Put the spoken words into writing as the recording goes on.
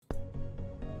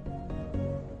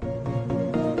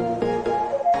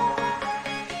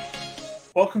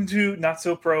Welcome to Not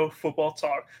So Pro Football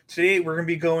Talk. Today we're going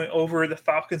to be going over the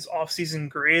Falcons offseason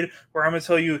grade, where I'm going to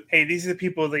tell you, hey, these are the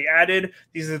people they added,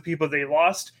 these are the people they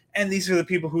lost, and these are the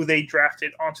people who they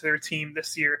drafted onto their team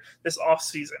this year, this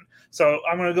offseason. So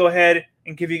I'm going to go ahead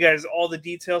and give you guys all the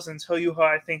details and tell you how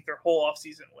I think their whole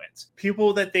offseason went.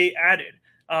 People that they added.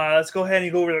 Let's go ahead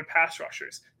and go over their pass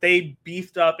rushers. They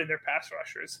beefed up in their pass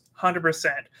rushers,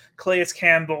 100%. Calais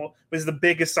Campbell was the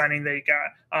biggest signing they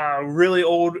got. Really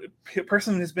old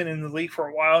person who's been in the league for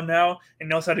a while now and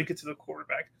knows how to get to the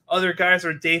quarterback. Other guys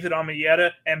are David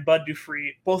Ameyetta and Bud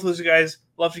Dupree. Both those guys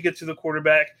love to get to the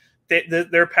quarterback.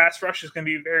 Their pass rush is going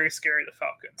to be very scary, the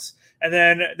Falcons. And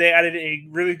then they added a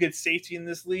really good safety in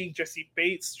this league, Jesse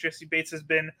Bates. Jesse Bates has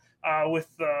been with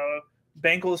the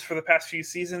Bengals for the past few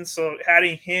seasons, so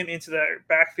adding him into that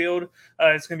backfield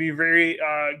is going to be very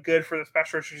good for the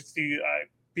pass rushers to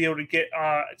be able to get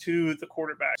to the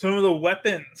quarterback. Some of the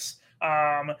weapons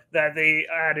that they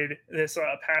added this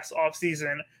past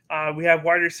offseason, we have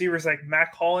wide receivers like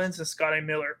Mac Hollins and Scotty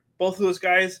Miller. Both of those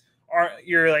guys aren't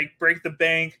your like break the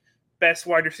bank best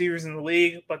wide receivers in the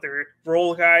league, but they're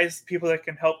role guys, people that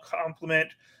can help complement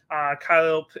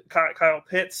Kyle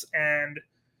Pitts and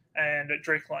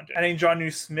Drake London. Adding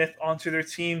Jonnu Smith onto their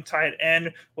team, tight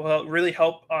end, will really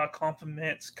help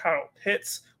complement Kyle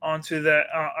Pitts onto the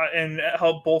and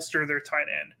help bolster their tight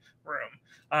end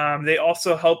room. They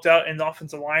also helped out in the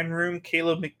offensive line room.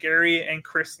 Caleb McGarry and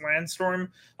Chris Landstorm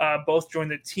both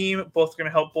joined the team. Both going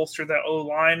to help bolster that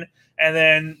O-line. And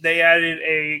then they added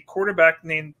a quarterback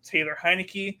named Taylor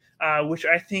Heineke, which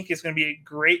I think is going to be a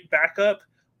great backup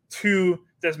to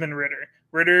Desmond Ridder.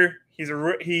 Ridder,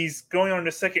 he's going on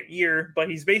his second year, but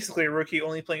he's basically a rookie,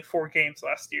 only playing 4 games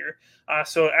last year.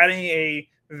 So adding a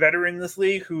veteran in this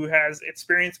league who has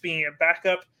experience being a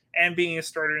backup and being a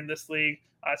starter in this league,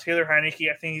 Taylor Heineke,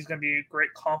 I think he's going to be a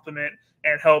great compliment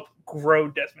and help grow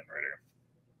Desmond Ridder.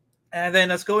 And then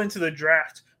let's go into the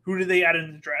draft. Who did they add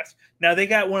in the draft? Now, they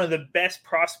got one of the best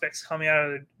prospects coming out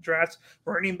of the draft,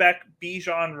 running back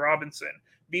Bijan Robinson.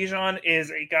 Bijan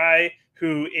is a guy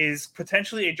who is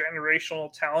potentially a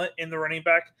generational talent in the running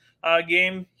back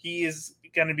game. He is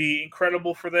going to be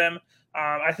incredible for them.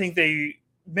 I think they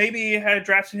maybe had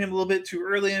drafted him a little bit too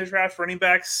early in the draft. Running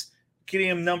backs, getting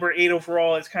him number 8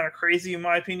 overall is kind of crazy in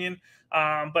my opinion.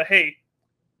 But hey,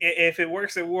 if it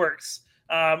works, it works.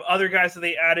 Other guys that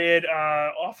they added,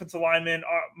 offensive lineman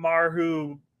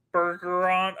Marhu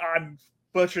Bergeron. I'm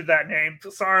butchered that name.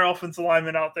 Sorry, offensive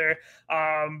lineman out there.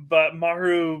 But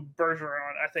Maru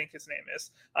Bergeron, I think his name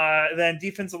is. Then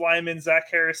defensive lineman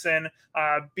Zach Harrison,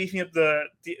 beefing up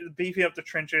the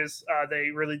trenches. They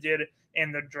really did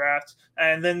in the draft.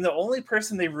 And then the only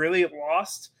person they really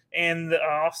lost in the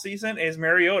offseason is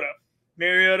Mariota.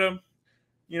 Mariota,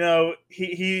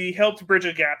 he helped bridge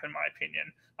a gap, in my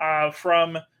opinion,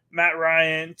 from Matt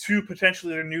Ryan to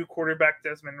potentially their new quarterback,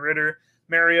 Desmond Ridder.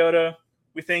 Mariota,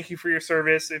 we thank you for your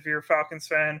service if you're a Falcons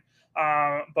fan.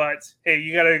 But hey,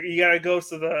 you gotta go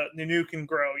so the new can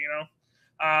grow,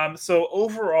 So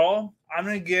overall, I'm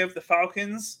gonna give the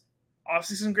Falcons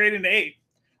offseason grade an A.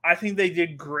 I think they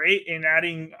did great in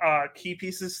adding key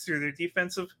pieces through their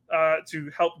defensive to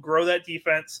help grow that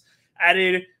defense.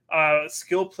 Added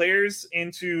skilled players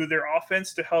into their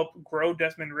offense to help grow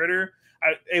Desmond Ridder.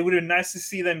 It would have been nice to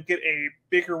see them get a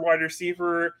bigger wide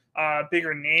receiver,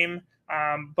 bigger name.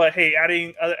 But hey,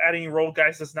 adding role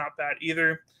guys is not bad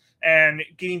either. And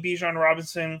getting Bijan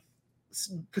Robinson,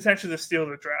 potentially the steal of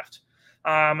the draft.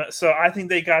 So I think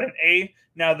they got an A.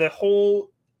 Now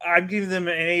I'm giving them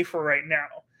an A for right now.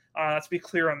 Let's be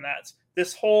clear on that.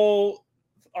 This whole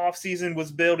offseason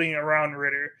was building around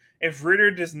Ridder. If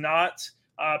Ridder does not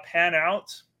pan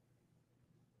out,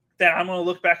 then I'm going to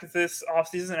look back at this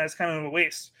offseason as kind of a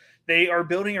waste. They are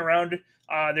building around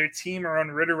their team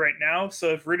around Ridder right now. So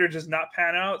if Ridder does not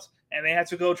pan out and they have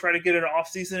to go try to get an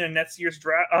offseason in next year's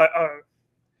draft,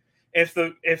 if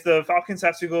the Falcons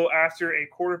have to go after a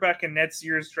quarterback in next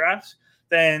year's draft,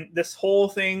 then this whole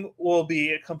thing will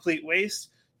be a complete waste.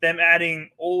 Them adding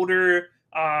older,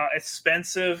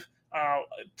 expensive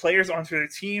players onto their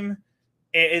team,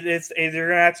 they're going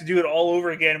to have to do it all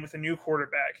over again with a new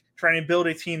quarterback, trying to build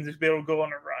a team to be able to go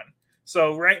on a run.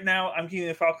 So right now, I'm giving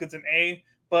the Falcons an A,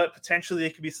 but potentially they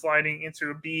could be sliding into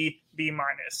a B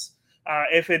minus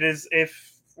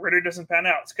if Ridder doesn't pan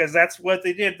out, because that's what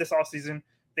they did this offseason.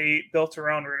 They built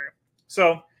around Ridder.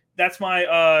 So that's my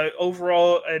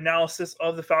overall analysis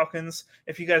of the Falcons.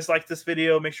 If you guys like this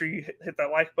video, make sure you hit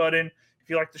that like button. If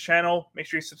you like the channel, make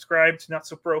sure you subscribe to Not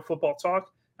So Pro Football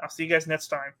Talk. I'll see you guys next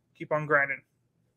time. Keep on grinding.